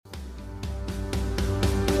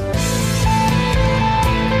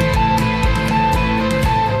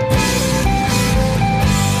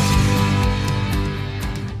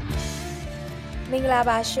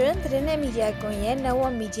လာပါရှင်သတင်းနဲ့မီဒီယာကွန်ရဲ့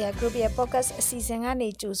Network Media Group ရဲ့ Podcast အစီအစဉ်ကနေ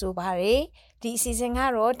ကြိုဆိုပါရစေ။ဒီအစီအစဉ်က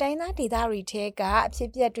တော့တိုင်းသားဒေသတွေထဲကအဖြစ်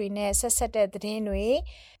အပျက်တွေနဲ့ဆက်ဆက်တဲ့သတင်းတွေ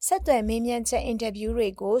ဆက်သွယ်မေးမြန်းချက် interview တွေ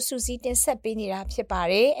ကိုစူးစီးတင်ဆက်ပေးနေတာဖြစ်ပါ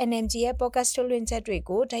တယ်။ NMG ရဲ့ Podcast ထုတ်လွှင့်ချက်တွေ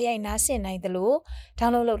ကိုတိုက်ရိုက်နားဆင်နိုင်သလို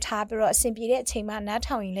download လုပ်ထားပြီးတော့အဆင်ပြေတဲ့အချိန်မှနား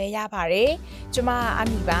ထောင်ရင်လည်းရပါတယ်။ကျွန်မအ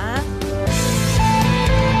မီပါ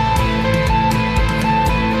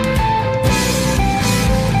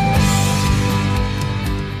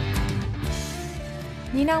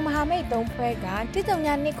ညီနောင်မဟာမိတ်၃ဖွဲ့က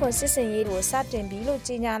139ခုစစ်စင်ရေးကိုစတင်ပြီးလို့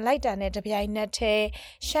ကြေညာလိုက်တာနဲ့တပြိုင်နက်တည်း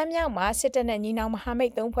ရှမ်းမြောက်မှာစစ်တပ်နဲ့ညီနောင်မဟာမိ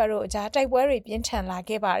တ်၃ဖွဲ့တို့အကြားတိုက်ပွဲတွေပြင်းထန်လာ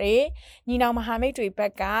ခဲ့ပါတယ်။ညီနောင်မဟာမိတ်တွေဘ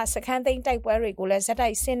က်ကစခန်းသိမ်းတိုက်ပွဲတွေကိုလည်းဇက်တို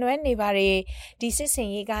က်ဆင်နွှဲနေပါတယ်။ဒီစစ်စင်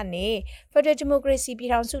ရေးကနေ Federal Democracy ပြ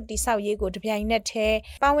ည်ထောင်စုတည်ဆောက်ရေးကိုတပြိုင်နက်တည်း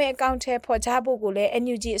ပါဝင်အကောင့်ထဲပေါ်ချဖို့ကိုလည်း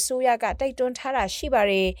NUG အစိုးရကတိုက်တွန်းထားတာရှိပါ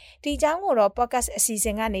တယ်။ဒီအကြောင်းကိုတော့ Podcast အစီအစ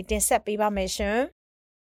ဉ်ကနေတင်ဆက်ပေးပါမယ်ရှင်။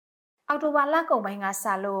အော်တိုဘာလကုန်ပိုင်းကစ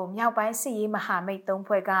လို့မြောက်ပိုင်းစစ်ရေးမဟာမိတ်၃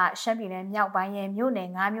ဖွဲ့ကရှမ်းပြည်နယ်မြောက်ပိုင်းရဲ့မြို့နယ်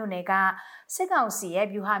၅မြို့နယ်ကစစ်ကောင်စီရဲ့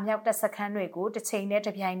ဗျူဟာမြောက်တပ်စခန်းတွေကိုတစ်ချိန်နဲ့တ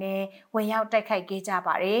စ်ပြိုင်တည်းဝင်ရောက်တိုက်ခိုက်ခဲ့ကြ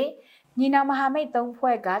ပါတယ်။ညီနောင်မဟာမိတ်၃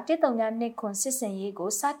ဖွဲ့က139ခုစစ်စင်ရေးကို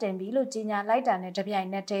စတင်ပြီးလို့ကြေညာလိုက်တာနဲ့တပြိုင်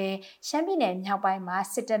နက်တည်းရှမ်းပြည်နယ်မြောက်ပိုင်းမှာ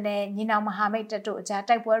စစ်တပ်နဲ့ညီနောင်မဟာမိတ်တပ်တို့အကြား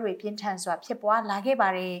တိုက်ပွဲတွေပြင်းထန်စွာဖြစ်ပွားလာခဲ့ပါ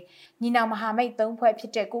တယ်။ညီနောင်မဟာမိတ်၃ဖွဲ့ဖြ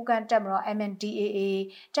စ်တဲ့ကိုကန့်တပ်မတော် MNDAA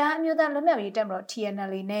တအာင်းအမျိုးသားလွတ်မြောက်ရေးတပ်မတော်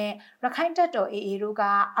TNLA နဲ့ရခိုင်တပ်တော် AA တို့က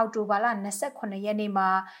အောက်တိုဘာလ28ရက်နေ့မှာ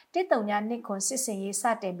139ခုစစ်စင်ရေးစ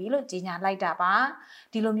တင်ပြီးလို့ကြေညာလိုက်တာပါ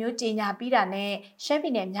။ဒီလိုမျိုးကြေညာပြီးတာနဲ့ရှမ်းပြ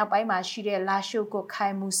ည်နယ်မြောက်ပိုင်းမှာရှိတဲ့လာရှိုးကိုခို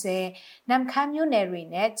င်မှုစဲနမ်ခမ်းမြို့နယ်တွေ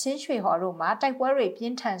နဲ့ချင်းရွှေဟော်တို့မှာတိုက်ပွဲတွေပြ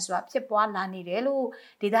င်းထန်စွာဖြစ်ပွားလာနေတယ်လို့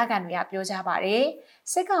ဒေသခံတွေကပြောကြပါတယ်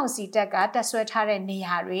။စစ်ကောင်စီတပ်ကတပ်ဆွဲထားတဲ့နေ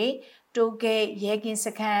ရာတွေတိုးဂိတ်ရဲကင်းစ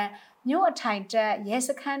ခန်းမြို့အထိုင်တပ်ရဲစ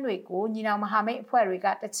ခန်းတွေကိုညီနောင်မဟာမိတ်အဖွဲ့တွေက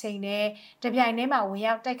တစ်ချိန်နဲ့တပြိုင်တည်းမှာဝင်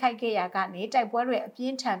ရောက်တိုက်ခိုက်ခဲ့ရာကနေတိုက်ပွဲတွေအပြ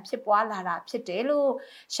င်းထန်ဖြစ်ပွားလာတာဖြစ်တယ်လို့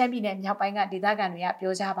ရှမ်းပြည်နယ်မြောက်ပိုင်းကဒေသခံတွေက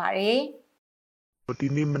ပြောကြပါတယ်။ဒီ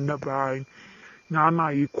နေ့မနက်ပိုင်း9နာ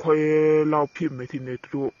ရီခွဲလောက်ဖြစ်မယ်ထင်တယ်သူ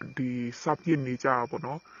တို့ဒီစပြစ်နေကြပါ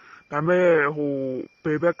တော့ဒါပေမဲ့ဘ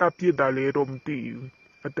ယ်ဘက်ကပြစ်တယ်လဲတော့မသိဘူး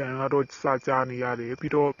အတန်ကတော့စကြနေရတယ်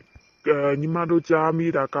ပြီးတော့ညီမတို့ကြားမိ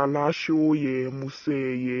တာကလာရှိုးရယ်မူဆ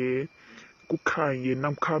ယ်ရယ်ကုခိုင်ရယ်န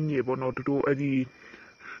မ်ခမ်းရယ်ပေါ့နော်သူတို့အဲ့ဒီ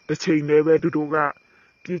တစ်ချိန်တည်းပဲသူတို့က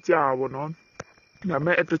ပြစ်ကြပါတော့ဒါ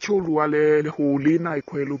မဲ့တချို့လူကလည်း4နာရီ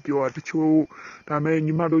ခွဲလို့ပြောတာတချို့ဒါမဲ့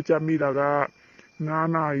ညီမတို့ကြားမိတာက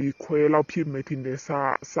9နာရီခွဲလောက်ဖြစ်မယ်ထင်တယ်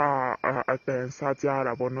အတန်စကြ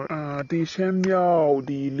တာပေါ့နော်ဒီရှမ်းမြောက်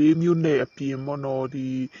ဒီ၄မြို့နယ်အပြင်ပေါ့နော်ဒီ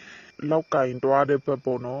လောက်ကင်တွားတဲ့ဘက်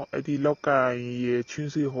ပေါ့နော်အဲ့ဒီလောက်ကင်ရဲ့ချ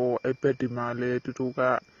င်းစီဟောအဲ့ဘက်ဒီမှာလဲတူတူက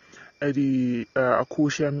အဲ့ဒီအခု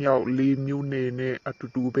ရှမ်းမြောက်၄မြို့နယ်နဲ့အတူ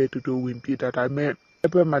တူပဲတူတူဝင်ပြတာဒါပေမဲ့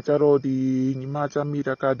အဲ့ဘက်မှာကျတော့ဒီညီမချမိ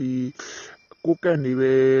တာကဒီကိုကန့်နေ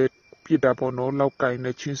ပဲပြတာပေါ့နော်လောက်ကင်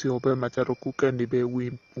နဲ့ချင်းစီဟောဘက်မှာကျတော့ကိုကန့်နေပဲ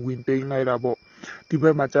ဝင်သိမ်းလိုက်တာပေါ့ဒီဘ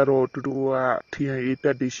က်မှာကျတော့တူတူက TNA တ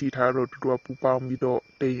က်တရှိထားတော့တူတူကပူပေါင်းပြီးတော့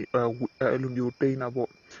အဲ့လိုမျိုးတိန်းတာပေါ့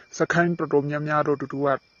စခိုင်းတော်တော်များများတော့တူတူက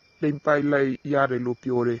လိမ့်ပိုက်လိုက်ရတယ်လို့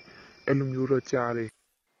ပြောတယ်အဲ့လိုမျိုးတော့ကြားတယ်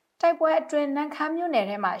တိုက်ပွဲအတွင်းနန်ခမ်းမြို့နယ်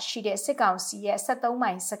ထဲမှာရှိတဲ့စစ်ကောင်စီရဲ့73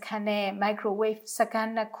မိုင်စခန်းနဲ့ microwave စခ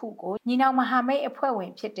န်းနှစ်ခုကိုညီနောင်မဟာမိတ်အဖွဲ့ဝ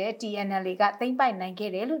င်ဖြစ်တဲ့ TNLA ကသိမ်းပိုက်နိုင်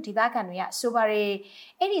ခဲ့တယ်လို့ဒေသခံတွေကဆိုပါတယ်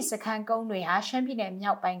။အဲ့ဒီစခန်းကုန်းတွေဟာရှမ်းပြည်နယ်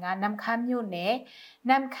မြောက်ပိုင်းကနမ်ခမ်းမြို့နယ်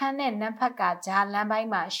နမ်ခမ်းနဲ့နမ်ဖတ်ကကြားလမ်းပိုင်း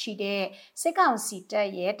မှာရှိတဲ့စစ်ကောင်စီတပ်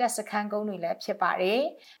ရဲ့တပ်စခန်းကုန်းတွေလည်းဖြစ်ပါတယ်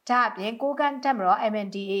။ဒါအပြင်ကိုကန့်တပ်မတော်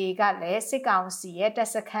MNDAA ကလည်းစစ်ကောင်စီရဲ့တပ်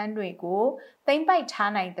စခန်းတွေကိုသိမ်းပိုက်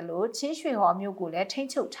ထားနိုင်တယ်လို့ချင်းရွှေဟော်မြို့ကိုလည်းထိန်း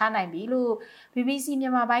ချုပ်ထားနိုင်ပြီလို့ BBC မြ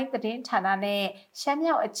န်မာပိုင်းသတင်းဌာနနဲ့ရှမ်း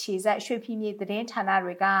မြောက်အခြေစိုက်ရွှေဖီမြေသတင်းဌာန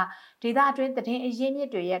တွေကဒေသအတွင်းသတင်းအရင်းမြစ်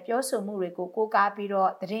တွေရဲ့ပြောဆိုမှုတွေကိုကိုးကားပြီး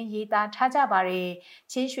တော့သတင်းရေးသားထားကြပါတယ်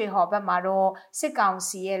။ချင်းရွှေဟော်ဘက်မှာတော့စစ်ကောင်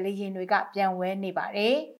စီရဲ့လေယာဉ်တွေကပြန်ဝဲနေပါတ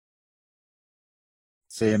ယ်။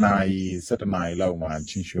10နာရီ17နာရီလောက်မှာ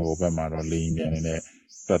ချင်းရွှေဟော်ဘက်မှာတော့လေယာဉ်ပြန်နေတဲ့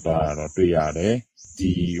တက်သွားတာတော့တွေ့ရတယ်။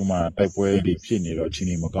ဒီဥမာတိုက်ပွဲတွေဖြစ်နေတော့ချင်း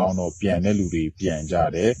နေမကောင်းတော့ပြန်တဲ့လူတွေပြန်ကြ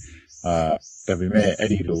တယ်ဒါပေမဲ့အဲ့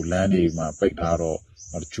ဒီလိုလမ်းတွေမှာပိတ်ထားတော့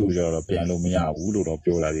တချို့ကျတော့ပြန်လို့မရဘူးလို့တော့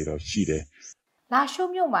ပြောတာတွေတော့ရှိတယ်လာ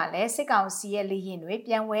ရှိုးမြို့မှာလည်းစစ်ကောင်စီရဲ့လေယာဉ်တွေ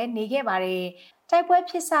ပြန်ဝဲနေခဲ့ပါတယ်တိုက်ပွဲ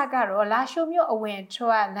ဖြစ်စကတော့လာရှိုးမြို့အဝင်ထွ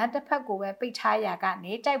က်လမ်းတစ်ဖက်ကိုပဲပိတ်ထားရာက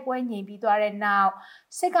နေတိုက်ပွဲငြိမ်ပြီးသွားတဲ့နောက်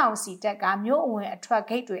စစ်ကောင်စီတပ်ကမြို့အဝင်အထွက်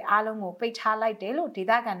ဂိတ်တွေအားလုံးကိုပိတ်ထားလိုက်တယ်လို့ဒေ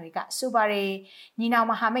သခံတွေကဆိုပါတယ်ညီနောင်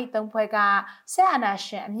မဟာမိတ်၃ဖွဲ့ကဆက်အာဏာ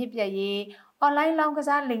ရှင်အမြင့်ပြည့်ရေးအွန်လိုင်းလောင်းက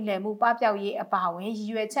စားလိမ်လည်မှုပပျောက်ရေးအပါအဝင်ရည်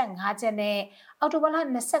ရွယ်ချက်5ချက်နဲ့အောက်တိုဘာလ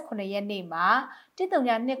29ရက်နေ့မှာ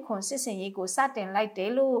139ခုစစ်စင်ရေးကိုစတင်လိုက်တ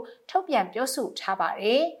ယ်လို့ထုတ်ပြန်ပြောဆိုထားပါတ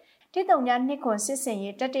ယ် တိတုံညာနှစ်ခွန်စစ်စင်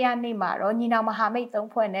ရေးတတရနေ့မှာတော့ညီနောင်မဟာမိတ်3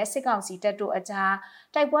ဖွဲ့နဲ့စစ်ကောင်စီတပ်တို့အကြား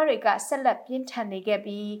တိုက်ပွဲတွေကဆက်လက်ပြင်းထန်နေခဲ့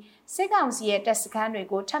ပြီးစစ်ကောင်စီရဲ့တပ်စခန်းတွေ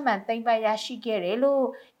ကိုထပ်မံသိမ်းပိုက်ရရှိခဲ့တယ်လို့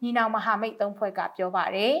ညီနောင်မဟာမိတ်3ဖွဲ့ကပြောပါ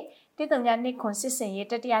တယ်တိတုံညာနှစ်ခွန်စစ်စင်ရေး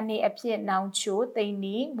တတရနေ့အဖြစ်နောင်ချိုသိန်း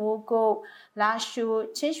နီမိုးကုတ်လာရှို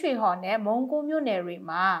ချင်းရွှေဟော်နဲ့မုံကိုမြို့နယ်တွေ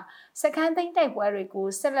မှာစခန်းသိမ်းတိုက်ပွဲတွေကို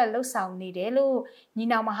ဆက်လက်လှုပ်ဆောင်နေတယ်လို့ညီ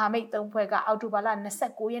နောင်မဟာမိတ်3ဖွဲ့ကအောက်တိုဘာလ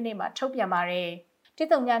29ရက်နေ့မှာထုတ်ပြန်ပါတယ်တိ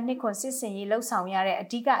တုံညာနှစ်ခွန်စစ်စင်ရေးလှုပ်ဆောင်ရတဲ့အ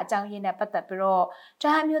ဓိကအကြောင်းရင်းနဲ့ပတ်သက်ပြီးတော့တ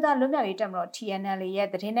ဟမျိုးသားလွတ်မြောက်ရေးတပ်မတော် TNL ရဲ့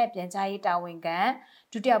သတင်းနဲ့ပြန်ကြားရေးတာဝန်ခံ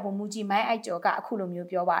ဒုတိယဗိုလ်မှူးကြီးမိုင်းအိုက်ကျော်ကအခုလိုမျိုး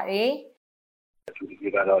ပြောပါတယ်သူဒီ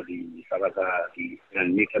ကတော့ဒီစကားဒီ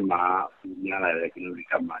နေ့ကမှညာလာတဲ့ကျွန်တော်ဒီ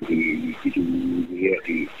ကမှဒီတူရဲ့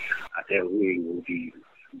ဒီအတဲ့ဝေးကို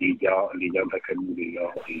ဒီကြောင့်တက်ခဲ့မှုတွေရော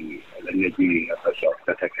ဒီလည်းနေကြီးအဖျောက်တ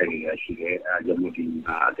က်ခဲ့ရရှိတယ်အဲကြောင့်ဒီ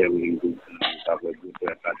အတဲ့ဝေးကိုတောက်ဝဲပြ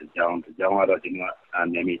တဲ့ပတ်ကြောင်းကတော့ကျွန်တော်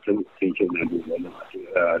နေမီချုပ်ချင်းချုပ်နေဘူးလို့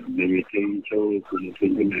နေမီချင်းချုပ်ကိုချ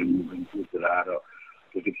င်းနေမှုဘူးဆိုတာတော့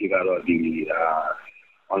ဒီကိကတော့ဒီ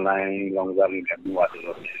online လောင်းစားလေးကမှု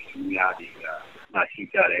တော့များဒီရှိ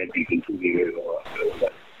ကြတယ်ဒီကိစ္စတွေတော့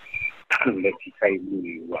လက်ရှိခိုင်းမှု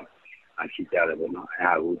တွေကရှိကြတယ်ပေါ့နော်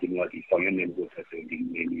အဲဟိုဒီမှာဒီဆောင်ရနေလို့ဆက်ဆိုဒီ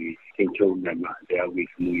နေချင်းချုံနေမှာတရားဝိ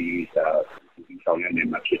မှုစာဒီဆောင်ရနေ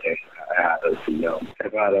မှာဖြစ်တယ်အဲတော့ဒီတော့ဒါ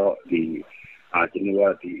ကတော့ဒီကျွန်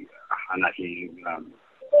တော်ဒီအနာရှိဒီလမ်း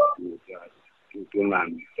တော်လ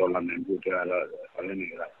မ်းနဲ့ကြတော့ဆောင်ရနေ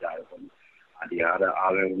တာကြားတယ်ပေါ့ဒီ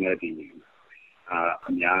အားလုံးနဲ့ဒီ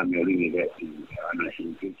အများမျိုးလေးနေတဲ့ဒီအနာရှိ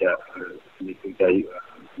ကြဒီကြဒီ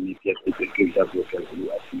ပြတ်တဲ့ကိစ္စကိုပြော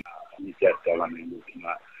လို့ဒီပြတ်တော်လာနေလို့ဒီ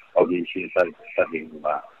မှာအော်ဒီရှင်းဆက်နေ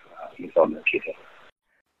မှာဒီဆောင်နေဖြစ်တယ်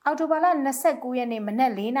အော်တိုဘာလ29ရက်နေ့မန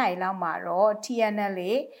က်4နာရီလောက်မှာတော့ TNL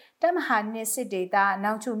တပ်မဟာနှစ်စစ်ဒေသ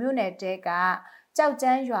နောင်ချုံမြို့နယ်တဲကကြောက်ကျ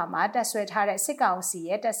န်းရွာမှာတပ်ဆွဲထားတဲ့စစ်ကောင်စီ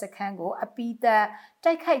ရဲ့တပ်စခန်းကိုအပီးသက်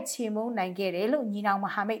တိုက်ခိုက်ချေမှုန်းနိုင်ခဲ့တယ်လို့ညီနောင်မ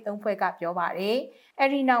ဟာမိတ်3ဖွဲ့ကပြောပါတယ်။အဲ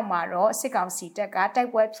ဒီနောက်မှာတော့စစ်ကောင်စီတပ်ကတို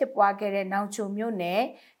က်ပွဲဖြစ်ပွားခဲ့တဲ့နောင်ချုံမြို့နယ်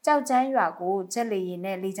ကြောက်ကျန်းရွာကိုဂျက်လေရင်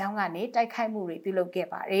နဲ့လေကြောင်းကနေတိုက်ခိုက်မှုတွေပြုလုပ်ခဲ့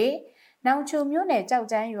ပါတယ်။နောင်ချုံမြို့နယ်ကြောက်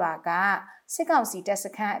ကျန်းရွာကစစ်ကောင်စီတပ်စ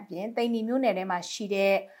ခန်းအပြင်သိန်းနီမြို့နယ်ထဲမှာရှိ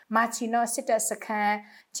တဲ့မာချီနော့စစ်တပ်စခန်း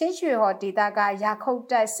ချင်းရွှေဟော်ဒေသကရာခုတ်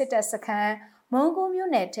တပ်စစ်တပ်စခန်းမုံကို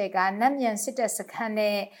မြို့နယ်ထက်ကနတ်မြန်စစ်တပ်စခန်း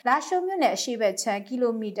နဲ့လာရှိုးမြို့နယ်အရှေ့ဘက်ခြမ်းကီ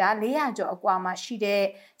လိုမီတာ400ကျော်အကွာမှာရှိတဲ့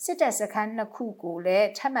စစ်တပ်စခန်း2ခုကိုလည်း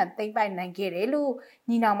ထပ်မံသိမ်းပိုက်နိုင်ခဲ့တယ်လို့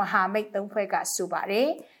ညီနောင်မဟာမိတ်3ဖွဲ့ကဆိုပါတယ်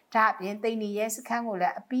။ဒါအပြင်သိန်းနီရဲစခန်းကိုလ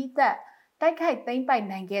ည်းအပီးသက်တိုက်ခိုက်သိမ်းပိုက်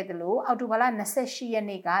နိုင်ခဲ့တယ်လို့အောက်တိုဘာလ28ရက်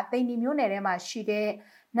နေ့ကသိန်းနီမြို့နယ်ထဲမှာရှိတဲ့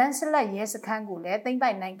နန်းစလက်ရဲစခန်းကိုလည်းသိမ်း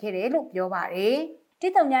ပိုက်နိုင်ခဲ့တယ်လို့ပြောပါတယ်။တိ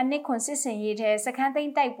တုံညာနှစ်ခွန်စစ်စင်ရေးတဲ့စခန်းသိ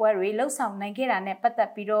မ်းတိုက်ပွဲတွေလှုပ်ဆောင်နိုင်ခဲ့တာနဲ့ပတ်သ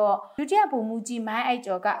က်ပြီးတော့ဒုတိယဗိုလ်မှူးကြီးမိုင်းအိုက်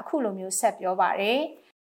ကျော်ကအခုလိုမျိုးဆက်ပြောပါတယ်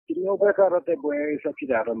ဒီလိုပဲကတော့တဲ့ပွဲဆက်ဖြစ်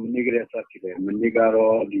တာတော့မနေ့ကလေးဆက်ဖြစ်တယ်မနေ့က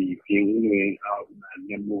တော့ဒီပြင်းဦးတွေည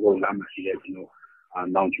မိုးကိုလာမှရှိတယ်ကျွန်တော်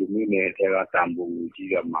နောင်ချူမိနေတဲ့ကတံပူကြီး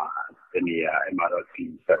ကမှတနေရာအမှတော့ဒီ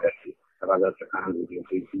ဆက်တယ်ဒါကစခန်းလူတွေ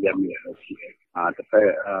သိရမယ်လို့ရှိတယ်တစ်ဖ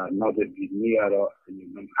က်နောက်ဒီနေ့ကတော့ဒီ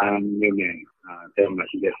မှန်မျိုးနဲ့တဲ့မ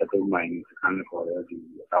ရှိတဲ့စတုံးမိုင်းစခန်းကိုလည်းဒီ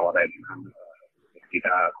တာဝါတိုင်းစခန်းဒီ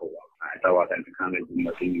တာကိုတာဝါတိုင်းစခန်းလေးဒီ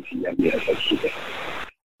မှာသိရမယ်လို့ရှိတယ်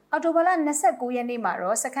အော်တိုဘာလ29ရက်နေ့မှာ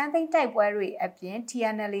တော့စခန်းသိမ်းတိုက်ပွဲတွေအပြင်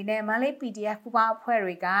TNL နဲ့မန္တလေး PDF ပူးပေါင်းအဖွဲ့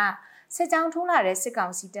တွေကစစ်ကြောင်းထိုးလာတဲ့စစ်ကော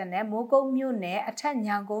င်စီတပ်နဲ့မိုးကုတ်မြို့နယ်အထက်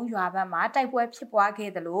ညောင်ကုန်းရွာဘက်မှာတိုက်ပွဲဖြစ်ပွား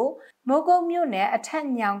ခဲ့တယ်လို့မိုးကုတ်မြို့နယ်အထက်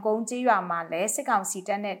ညောင်ကုန်းကျေးရွာမှာလည်းစစ်ကောင်စီတ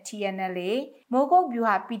ပ်နဲ့ TNL မိုးကုတ်ဗျူ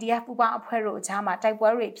ဟာ PDF ပူးပေါင်းအဖွဲ့တို့အကြားမှာတိုက်ပွဲ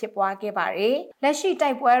တွေဖြစ်ပွားခဲ့ပါတယ်။လက်ရှိ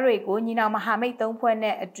တိုက်ပွဲတွေကိုညီနောင်မဟာမိတ်3ဖွဲ့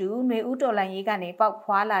နဲ့အတူຫນွေဦးတော်လှန်ရေးကနေပေါက်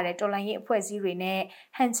ဖွာလာတဲ့တော်လှန်ရေးအဖွဲ့အစည်းတွေနဲ့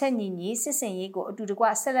ဟန်ချက်ညီစစ်စင်ရေးကိုအတူတကွ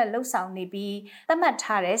ဆက်လက်လှုပ်ဆောင်နေပြီးသတ်မှတ်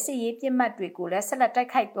ထားတဲ့စစ်ရေးပြစ်မှတ်တွေကိုလည်းဆက်လက်တိုက်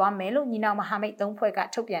ခိုက်သွားမယ်လို့ညီနောင်မဟာမိတ်3ဖွဲ့က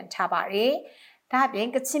ထုတ်ပြန်ထားပါတယ်။ဒါအပြင်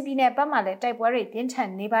ကချင်ပြည်နယ်ဘက်မှာလည်းတိုက်ပွဲတွေပြင်းထန်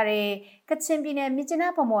နေပါတယ်။ကချင်ပြည်နယ်မြစ်ကျ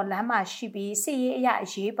နားဗမော်လမ်းမှာရှိပြီးစစ်ရေးအရအ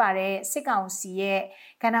ရေးပါတဲ့စစ်ကောင်စီရဲ့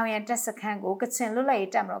ကနောင်ရန်တပ်စခန်းကိုကချင်လွတ်လပ်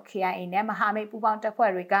ရေးတပ်မတော် KIA နဲ့မဟာမိတ်ပူးပေါင်းတပ်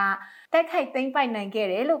ဖွဲ့တွေကတိုက်ခိုက်သိမ်းပိုက်နိုင်ခဲ့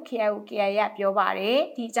တယ်လို့ KIA ပြောပါတယ်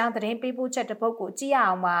။ဒီအကြောင်းသတင်းပေးပို့ချက်တစ်ပုဒ်ကိုကြည့်ရ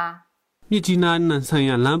အောင်ပါ။မြစ်ကြီးနားနန်ဆန်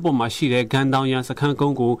ရလမ်းပေါ်မှာရှိတဲ့ဂန်တောင်ရန်စခန်းကု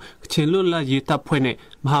န်းကိုကချင်လွတ်လပ်ရေးတပ်ဖွဲ့နဲ့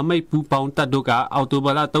မဟာမိတ်ပူးပေါင်းတပ်တို့ကအော်တို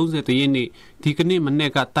ဘာလ30ရက်နေ့ဒီကနေ့မ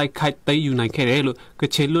နေ့ကတိုက်ခိုက်သိမ်းယူနိုင်ခဲ့တယ်လို့က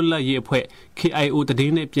ချင်လွတ်လပ်ရေးအဖွဲ့ KIO သတ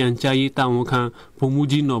င်းနဲ့ပြန်ကြားရေးတာဝန်ခံဗိုလ်မှူး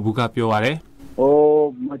ကြီးနော်ဘူးကပြောပါတယ်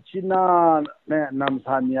မြစ်ကြီးနားနဲ့နန်ဆ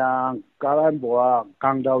န်ရန်ကားလမ်းပေါ်ကဂ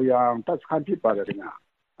န်တောင်ရန်တပ်စခန်းဖြစ်ပါတယ်ခင်ဗျာ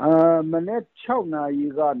မနေ့6နာရီ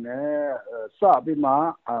ကနေစပြီးမှ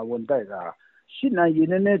ဝန်တိုက်တာရှင်းနိုင်ရ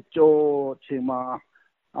င်းနဲ့ကြောချိန်မှာ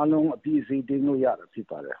အလုံးအပြည့်စီတင်လို့ရတာဖြစ်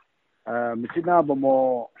ပါတယ်မြစ်ကြီးနားဗမော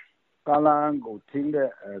ကာလန်ကိုထင်းတဲ့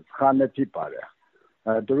စခန်းနဲ့ဖြစ်ပါတယ်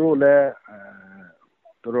သူတို့လည်း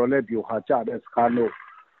တော်တော်လေးပြောခါကြတဲ့စခန်းတို့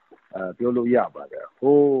ပြောလို့ရပါတယ်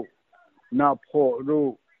ဟိုနာဖို့တို့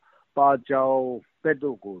ပါကြောင်เป็ด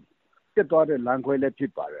တို့ကိုတက်သွားတဲ့လမ်းခွဲလည်းဖြ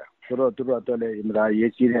စ်ပါတယ်ဆိုတော့သူတို့အတွက်လည်းအများကြီး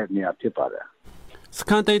ရေးကြီးတဲ့နေရာဖြစ်ပါတယ်စ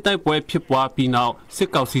ခန်းတိုက်ပွဲဖြစ်ပွားပြီးနောက်စစ်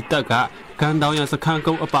ကောင်စီတပ်ကကန်တောင်ရစခန်း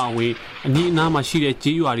ကုန်းအပါအဝင်အနီးအနားမှာရှိတဲ့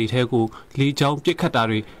ကြေးရွာတွေထဲကိုလေကြောင်းပစ်ခတ်တာ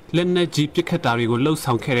တွေလက်နက်ကြီးပစ်ခတ်တာတွေကိုလှုပ်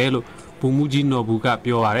ဆောင်ခဲ့တယ်လို့ဗိုလ်မှူးကြီးနော်ဘူးက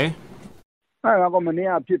ပြောပါတယ်အဲ့ဒါကမနေ့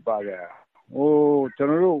ကဖြစ်ပါတယ်ဟိုကျွန်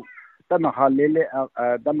တော်တို့တမဟာလေးလေးအော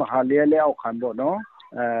က်ခံတော့နော်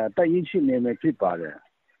တိုက်ရင်ရှိနေမယ်ဖြစ်ပါတယ်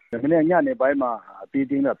မနေ့ညနေပိုင်းမှာအပြီး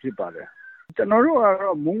တင်းတာဖြစ်ပါတယ်ကျွန်တော်တို့က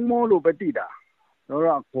တော့မုံမိုးလို့ပဲတည်တာတော့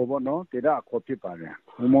ခေါ်ပေါ့နော်တေတာခေါ်ဖြစ်ပါတယ်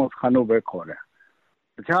မုံမိုးခါနိုပဲခေါ်တယ်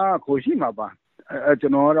တခြားခေါ်ရှိမှာပါကျွ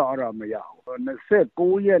န်တော်ကတော့အဲ့ဒါမရဘူး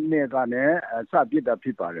29ရက်နေ့ကနေစပြစ်တာဖြ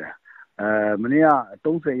စ်ပါတယ်မနေ့က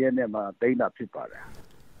30ရက်နေ့မှာတိန်းတာဖြစ်ပါတယ်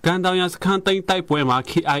ကန်တောင်ရစခန်းတိုက်ပွဲမှာ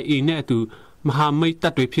KIA နဲ့အတူမဟာမိတ်တ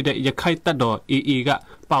ပ်တွေဖြစ်တဲ့ရခိုင်တပ်တော် AA က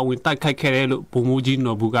ပါဝင်တိုက်ခိုက်ခဲ့တယ်လို့ဗိုလ်မှူးကြီး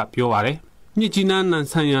နော်ဘူးကပြောပါတယ်မြစ်ကြီးနားနန်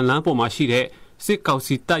ဆန်ရန်လမ်းပေါ်မှာရှိတဲ့စစ်ကောင်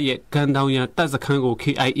စီတပ်ရဲ့ကန်တောင်ရတပ်စခန်းကို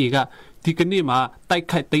KIA ကဒီကနေ့မှာတိုက်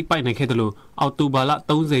ခိုက်သိမ်းပိုက်နိုင်ခဲ့တယ်လို့အော်တိုဘာလ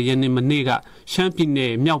30ရက်နေ့မနေ့ကရှမ်းပြည်န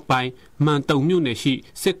ယ်မြောက်ပိုင်းမန်တုံမြို့နယ်ရှိ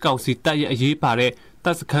စစ်ကောင်စီတပ်ရဲ့အရေးပါတဲ့တ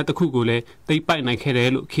ပ်စခန်းတစ်ခုကိုလည်းသိမ်းပိုက်နိုင်ခဲ့တယ်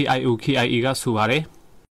လို့ KIA ကဆိုပါတယ်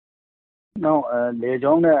။နောက်လေ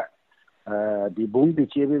ကြောင်းနဲ့ဒီဘုံဒီ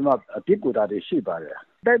ချေပြီးမှအပြစ်ကိုတာတွေရှိပါတယ်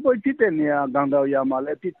။တိုက်ပွဲဖြစ်တဲ့နေရာကန်တောင်ရမှာလ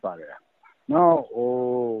ည်းဖြစ်ပါတယ်။နောက်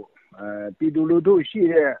ပြည်သူလူထုရှိ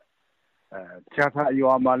တဲ့ချာသာ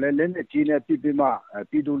ရွာမှာလည်းလက်နဲ့ကြီးနဲ့ပြစ်ပြီးမှ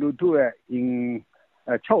ပြည်သူလူထုရဲ့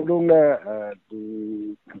6လုံးနဲ့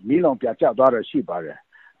မီးလောင်ပြကျသွားတာရှိပါတယ်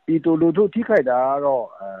ပြည်သူလူထုထိခိုက်တာကတော့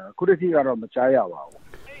ခုတစ်ထိကတော့မကြားရပါဘူး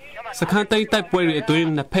စခန်းတိုက်ပွဲတွေအတွင်း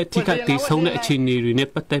နှစ်ဖက်ထိခိုက်ဒေဆုံးတဲ့အခြေအနေတွေနဲ့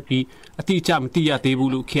ပတ်သက်ပြီးအတိအကျမသိရသေး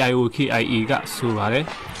ဘူးလို့ KIA ကဆိုပါတယ်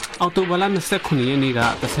အော်တိုဘာလ29ရက်နေ့က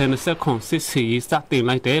3029စစ်စီစတင်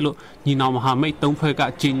လိုက်တယ်လို့ညီနောင်မဟာမိတ်3ဖွဲ့က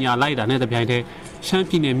ကြေညာလိုက်တာနဲ့တပြိုင်တည်းရှမ်း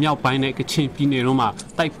ပြည်နယ်မြောက်ပိုင်းနဲ့ကချင်ပြည်နယ်တို့မှာ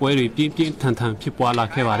တိုက်ပွဲတွေပြင်းပြင်းထန်ထန်ဖြစ်ပွားလာ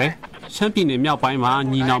ခဲ့ပါတယ်ရှမ်းပြည်နယ်မြောက်ပိုင်းမှာ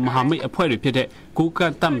ညီနောင်မဟာမိတ်အဖွဲ့တွေဖြစ်တဲ့ကိုက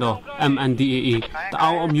တ်တပ်မတော် MNDAA တ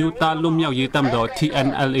အောင်းအမျိုးသားလွတ်မြောက်ရေးတပ်မတော်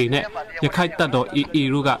TNLA နဲ့ရခိုင်တပ်တော် AA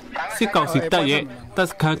တို့ကစစ်ကောင်စီတပ်ရဲ့တပ်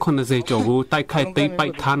စခန်း80ကျော်ကိုတိုက်ခိုက်သိမ်းပို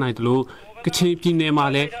က်ထားနိုင်တယ်လို့ကချင်ပြည်နယ်မှာ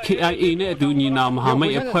လည်း KIA နဲ့အတူညီနောင်မဟာမိ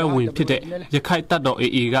တ်အဖွဲ့ဝင်ဖြစ်တဲ့ရခိုင်တပ်တော်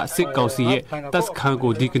AA ကစစ်ကောင်စီရဲ့တပ်စခန်း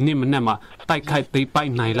ကိုဒီကနေ့မနက်မှာတိုက်ခိုက်သိမ်းပို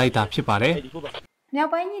က်နိုင်လိုက်တာဖြစ်ပါတယ်မြော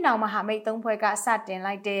က်ပိုင်းညီနောင်မဟာမိတ်3ဖွဲ့ကစတင်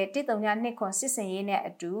လိုက်တဲ့132ခွန်စစ်စင်ရေးနဲ့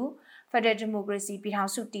အတူဖက်ဒရယ်ဒီမိုကရေစီပြည်ထော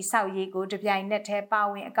င်စုတည်ဆောက်ရေးကိုတပြိုင်နက်တည်းပါ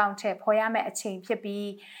ဝင်အကောင့်ထည့်ဖော်ရမယ့်အချိန်ဖြစ်ပြီး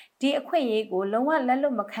ဒီအခွင့်အရေးကိုလုံးဝလက်လွ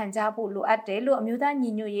တ်မခံကြဖို့လိုအပ်တယ်လို့အမျိုးသားညီ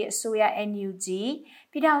ညွတ်ရေးအစိုးရ NUG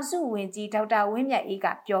ပြည်ထောင်စုဝန်ကြီးဒေါက်တာဝင်းမြတ်အေးက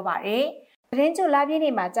ပြောပါတယ်သတင်းကြိုလာပြည့်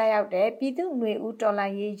နေ့မှာကြာရောက်တဲ့ပြည်သူ့ຫນွေဦးတော်လှ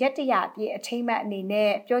န်ရေးရက်တရအပြည့်အထိမ်းအမှတ်အနေ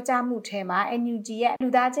နဲ့ပြောကြားမှုထဲမှာ NUG ရဲ့လူ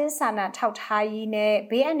သားချင်းစာနာထောက်ထားရေးနဲ့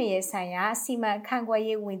ဘေးအန္တရာယ်ဆိုင်ရာစီမံခန့်ခွဲ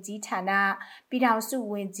ရေးဝန်ကြီးဌာနပြည်ထောင်စု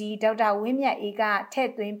ဝန်ကြီးဒေါက်တာဝင်းမြတ်အေးကထည့်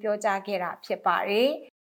သွင်းပြောကြားခဲ့တာဖြစ်ပါတယ်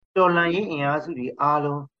။တော်လှန်ရေးအင်အားစုတွေအား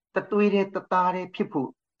လုံးတသွေးတဲ့တသားတဲ့ဖြစ်ဖို့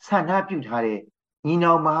ဆန္ဒပြုထားတဲ့ညီ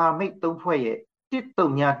နောင်မဟာမိတ်3ဖွဲ့ရဲ့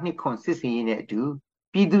132ခွန်စစ်စင်ရေးနဲ့အတူ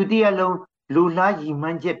ပြည်သူတရက်လုံးလူလားရည်မှ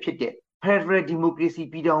န်းချက်ဖြစ်တဲ့Federal Democracy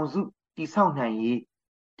ပြည်ထောင်စုတည်ဆောက်နိုင်ရေး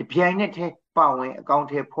တပြိုင်နက်တည်းပါဝင်အကောင့်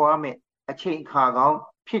ထဲဖော်ရမယ်အချိန်အခါကောင်း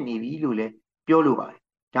ဖြစ်နေပြီလို့လည်းပြောလိုပါတယ်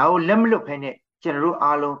။ဒါကိုလက်မလွတ်ဖဲနဲ့ကျွန်တော်တို့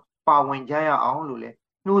အားလုံးပါဝင်ကြရအောင်လို့လည်း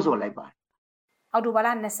နှိုးဆော်လိုက်ပါတယ်။အောက်တိုဘာလ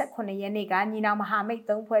29ရက်နေ့ကညီနောင်မဟာမိတ်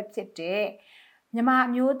3ဖွဲ့ဖြစ်တဲ့မြန်မာ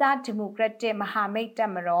အမျိုးသားဒီမိုကရက်တစ်မဟာမိတ်တ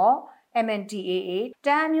ပ်မတော် MNDAA တ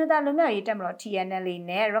အမျိုးသားလူမျိုးရေးတပ်မတော် TNLA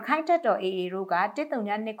နဲ့ရခိုင်တပ်တော် AA တို့က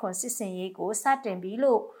132ခွန်စစ်စင်ရေးကိုစတင်ပြီး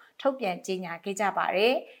လို့ထုတ်ပြန်ကြေညာခဲ့ကြပါတ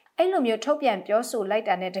ယ်။အဲ့လိုမျိုးထုတ်ပြန်ပြောဆိုလိုက်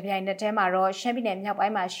တာနဲ့တပြိုင်နက်တည်းမှာတော့ရှမ်းပြည်နယ်မြောက်ပို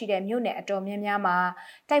င်းမှာရှိတဲ့မြို့နယ်အတော်များများမှာ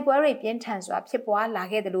တိုက်ပွဲတွေပြင်းထန်စွာဖြစ်ပွားလာ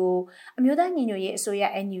ခဲ့တယ်လို့အမျိုးသားညီညွတ်ရေးအစိုးရ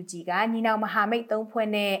NUG ကညီနောင်မဟာမိတ်3ဖွဲ့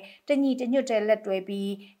နဲ့တညီတညွတ်တဲ့လက်တွဲပြီး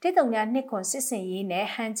132ခွန်စစ်စင်ရေးနဲ့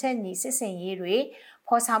ဟန်ချက်ညီစစ်စင်ရေးတွေ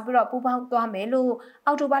ဖော်ဆောင်ပြီးတော့ပူးပေါင်းသွားမယ်လို့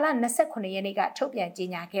အောက်တိုဘာလ29ရက်နေ့ကထုတ်ပြန်ကြေ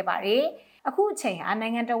ညာခဲ့ပါတယ်။အခုအချိန်ဟာနို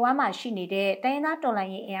င်ငံတော်ဝန်မှရှိနေတဲ့တိုင်းရင်းသားတော်လှန်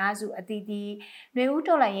ရေးအင်အားစုအသီးသီး၊နှွေဦး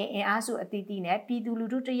တော်လှန်ရေးအင်အားစုအသီးသီးနဲ့ပြည်သူလူ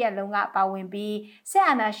ထုတရက်လုံးကပါဝင်ပြီးဆက်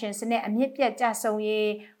အာဏာရှင်စနစ်အမြင့်ပြတ်ကြဆုံရေး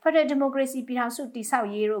ဖက်ဒရယ်ဒီမိုကရေစီပြည်ထောင်စုတည်ဆောက်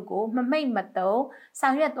ရေးတို့ကိုမမိတ်မတုံဆော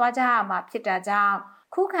င်ရွက်သွားကြရမှာဖြစ်တာကြောင့်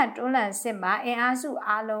ခုခံတွန်းလှန်စစ်မှာအင်အားစု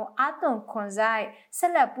အားလုံးအာသွန်ခွန်ဆိုင်ဆ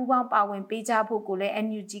က်လက်ပူးပေါင်းပါဝင်ပေးကြဖို့ကိုလည်း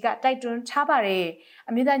NUG ကတိုက်တွန်းထားပါတယ်။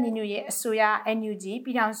အမျိုးသားညီညွတ်ရေးအစိုးရ NUG ပြ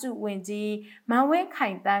ည်ထောင်စုဝန်ကြီးမန်ဝင်းခို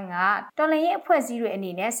င်တန်းကတော်လှန်ရေးအဖွဲ့အစည်းတွေအ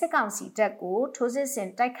နေနဲ့စစ်ကောင်စီတပ်ကိုထိုးစစ်ဆင်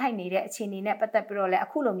တိုက်ခိုက်နေတဲ့အခြေအနေနဲ့ပတ်သက်ပြီးတော့လည်းအ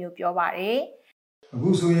ခုလိုမျိုးပြောပါတယ်။အခု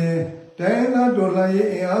ဆိုရင်တိုင်းဒေသတော်လှန်ရေး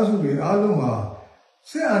အင်အားစုတွေအားလုံးဟာ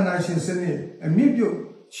စစ်အာဏာရှင်စနစ်အမြင့်ပြုတ်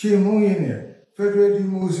ချေမှုန်းရင်းနဲ့ဖက်ဒရယ်ဒီ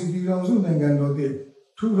မိုကရေစီပြည်ထောင်စုနိုင်ငံတော်တည်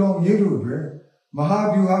ထူထောင်ရေးတို့တွင်မဟာ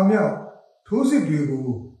ဗျူဟာမြောက်ထိုးစစ်တွေကို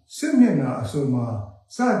စစ်မျက်နှာအစုံမှာ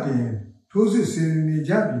စတင်ထိုးစစ်ဆင်နေ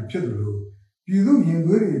ကြပြီဖြစ်တယ်လို့ပြည်သူရင်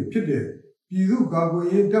သွေးတွေဖြစ်တဲ့ပြည်သူ့ကာကွယ်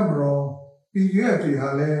ရေးတပ်မတော် PDF တွေဟာ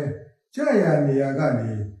လည်းကြာရနေရာက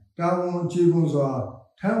နေတာဝန်ကျေပွန်စွာ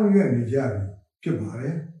ထမ်းရွက်နေကြပြီဖြစ်ပါတ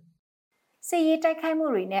ယ်စစ်ရေးတိုက်ခိုက်မှု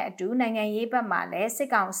တွေနဲ့အတူနိုင်ငံရေးဘက်မှလည်းစစ်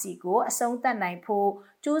ကောင်စီကိုအဆုံးသတ်နိုင်ဖို့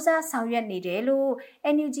ကြိုးစားဆောင်ရွက်နေတယ်လို့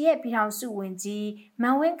NUG ရဲ့ပြည်ထောင်စုဝန်ကြီးမ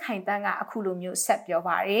န်ဝင်းခိုင်တန်းကအခုလိုမျိုးဆက်ပြော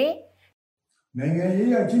ပါတယ်။နိုင်ငံ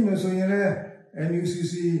ရေးအကြည့်မယ်ဆိုရင်လည်း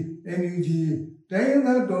NUCC, NUG တိုင်းရင်း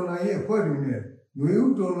သားတော်လှန်ရေးအဖွဲ့တွေနဲ့ຫນွေ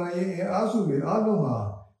ဦးတော်လှန်ရေးအားစုတွေအားလုံးဟာ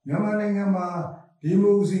မြန်မာနိုင်ငံမှာဒီ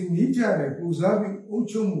မိုကရေစီနည်းကျတဲ့ပူဇော်ပြီးအုပ်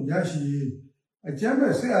ချုပ်မှုရရှိရေးအကြမ်းဖ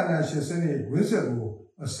က်စစ်အာဏာရှင်စနစ်ဝိဆက်ကို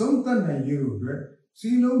အဆုံးသတ်နိုင်ရေးတို့အတွက်စီ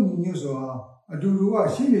လုံးညီညွတ်စွာအတူတူ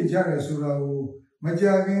ရှိနေကြတယ်ဆိုတာကိုမ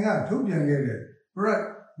ကြာခင်ကထုတ်ပြန်ခဲ့တဲ့ Brad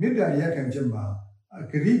မြစ်တာရက်ခံချက်မှာအ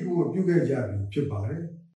ကြိကိုပြုခဲ့ကြပြီဖြစ်ပါတယ်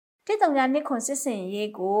။တိတုံညာနှစ်ခွန်စစ်စင်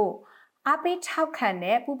ရေးကိုအားပေးထောက်ခံ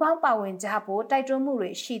တဲ့ပူပေါင်းပါဝင်ကြဖို့တိုက်တွန်းမှု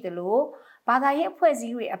တွေရှိသလိုဘာသာရေးအဖွဲ့အစ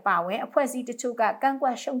ည်းတွေအပါအဝင်အဖွဲ့အစည်းတချို့ကကန့်ကွ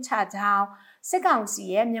က်ရှုံချကြောင်းစစ်ကောင်စီ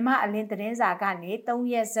ရဲ့မြန်မာအလင်းသတင်းစာကနေ3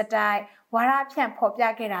ရက်ဇက်တိုက်ဝါဒဖြန့်ဖော်ပြ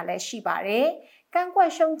ခဲ့တာလည်းရှိပါတယ်။ကန့်ကွ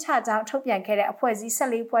က်ရှုံချကြောင်းထုတ်ပြန်ခဲ့တဲ့အဖွဲ့အစည်း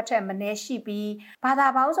14ဖွဲ့ထက်မနည်းရှိပြီးဘာသာ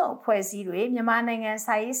ပေါင်းစုံအဖွဲ့အစည်းတွေမြန်မာနိုင်ငံ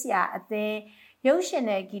စာရေးဆရာအသင်းရုပ်ရှင်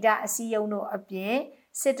နဲ့ဂီတအစည်းအရုံးတို့အပြင်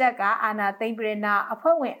စစ်တပ်ကအာဏာသိမ်းပြီးနောက်အ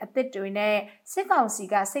ဖွဲ့ဝင်အသစ်တွေနဲ့စစ်ကောင်စီ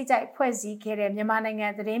ကစိတ်ကြိုက်ဖွဲ့စည်းခဲ့တဲ့မြန်မာနိုင်ငံ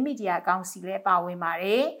သတင်းမီဒီယာကောင်စီလည်းပါဝင်ပါတ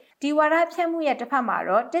ယ်။ဒီဝါဒဖြန့်မှုရဲ့တစ်ဖက်မှာ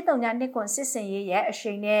တော့တစ်တုံညာနှစ်ခွန်စစ်စင်ရေးရဲ့အ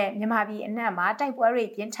ရှိန်နဲ့မြန်မာပြည်အနှံ့မှာတိုက်ပွဲတွေ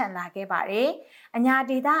ပြင်းထန်လာခဲ့ပါတယ်။အညာ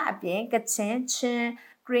ဒေသအပြင်ကချင်ချင်း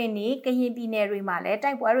ဂရင်းနီကရင်ပြည်နယ်တွေမှာလည်း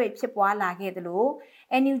တိုက်ပွဲတွေဖြစ်ပွားလာခဲ့သလို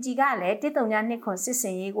NUG ကလည်းတစ်တုံညာနှစ်ခွန်စစ်စ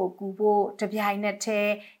င်ရေးကိုကူဖို့တပြိုင်နက်တ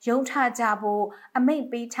ည်းရုံးထကြဖို့အမိန့်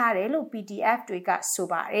ပေးထားတယ်လို့ PDF တွေကဆို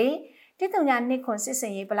ပါတယ်။တစ်တုံညာနှစ်ခွန်စစ်စ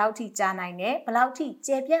င်ရေးဘယ်လောက်ထိကြာနိုင်တယ်ဘယ်လောက်ထိ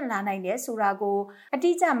ကျယ်ပြန့်လာနိုင်တယ်ဆိုတာကိုအတိ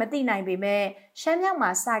အကျမသိနိုင်ပေမဲ့ရှမ်းမြောက်မှာ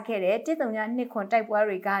စခဲ့တဲ့တစ်တုံညာနှစ်ခွန်တိုက်ပွဲ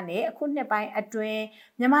တွေကနေအခုနှစ်ပိုင်းအတွင်း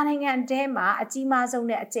မြန်မာနိုင်ငံထဲမှာအကြီးမားဆုံး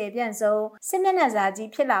နဲ့အကျယ်ပြန့်ဆုံးစစ်မျက်နှာစာကြီး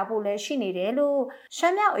ဖြစ်လာဖို့လည်းရှိနေတယ်လို့ရှ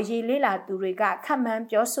မ်းမြောက်အရေးလေ့လာသူတွေကခန့်မှန်း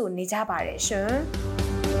ပြောဆိုနေကြပါတယ်ရှင်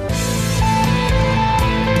။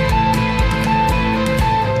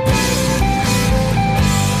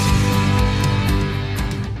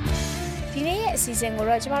အစီအစဉ်ကို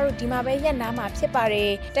တော့ကျမတို့ဒီမှာပဲရက်နာမှာဖြစ်ပါတ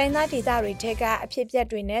ယ်။တိုင်းသားဒေသတွေထက်ကအဖြစ်အပျက်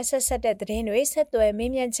တွေနဲ့ဆက်ဆက်တဲ့သတင်းတွေဆက်သွယ်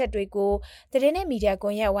မေးမြန်းချက်တွေကိုသတင်းနဲ့မီဒီယာကွ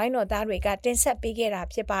န်ရက်ဝိုင်းတော်သားတွေကတင်ဆက်ပေးခဲ့တာ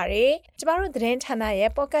ဖြစ်ပါတယ်။ကျမတို့သတင်းဌာန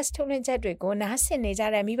ရဲ့ podcast ထုတ်လွှင့်ချက်တွေကိုနားဆင်နေကြ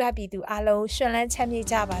တဲ့မိဘပြည်သူအားလုံးရှင်လန်းချမ်းမြေ့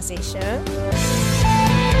ကြပါစေရှင်။